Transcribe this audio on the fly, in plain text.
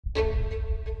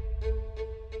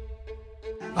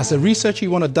As a researcher,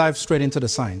 you want to dive straight into the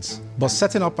science, but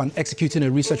setting up and executing a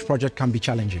research project can be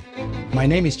challenging. My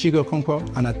name is Chigo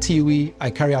Okonkwo, and at TU I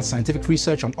carry out scientific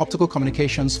research on optical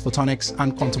communications, photonics,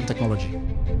 and quantum technology.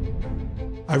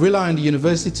 I rely on the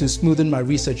university to smoothen my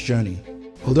research journey.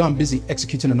 Although I'm busy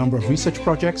executing a number of research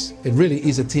projects, it really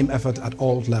is a team effort at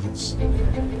all levels.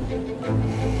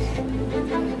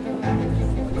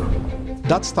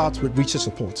 That starts with research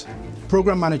support.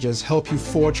 Program managers help you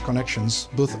forge connections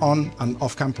both on and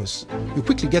off campus. You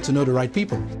quickly get to know the right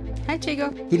people. Hi,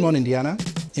 Chigo. Good morning, Diana.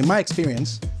 In my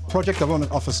experience, project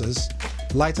development officers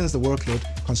lightens the workload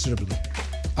considerably.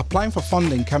 Applying for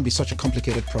funding can be such a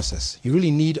complicated process. You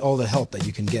really need all the help that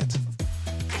you can get.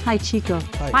 Hi, Chico.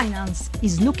 Hi. Finance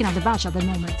is looking at the batch at the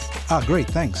moment. Ah, great,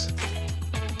 thanks.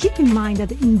 Keep in mind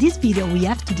that in this video we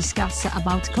have to discuss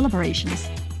about collaborations.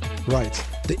 Right.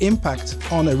 The impact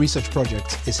on a research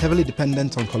project is heavily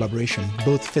dependent on collaboration,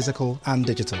 both physical and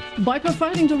digital. By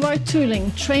providing the right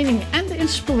tooling, training and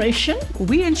inspiration,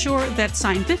 we ensure that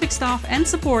scientific staff and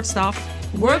support staff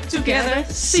work together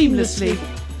seamlessly.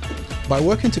 By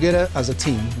working together as a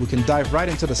team, we can dive right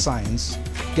into the science,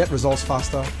 get results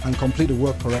faster, and complete the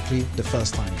work correctly the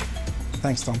first time.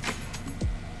 Thanks, Tom.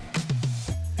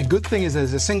 A good thing is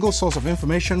there's a single source of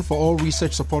information for all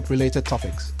research support-related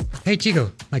topics. Hey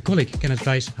Chigo, my colleague can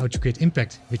advise how to create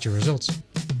impact with your results.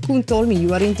 Koen told me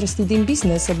you are interested in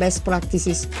business and best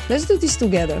practices. Let's do this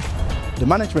together. The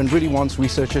management really wants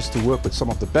researchers to work with some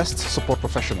of the best support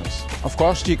professionals. Of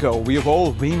course, Chico, we have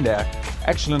all been there.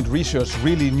 Excellent research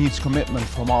really needs commitment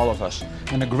from all of us.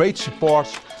 And a great support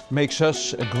makes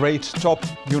us a great top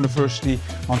university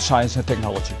on science and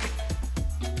technology.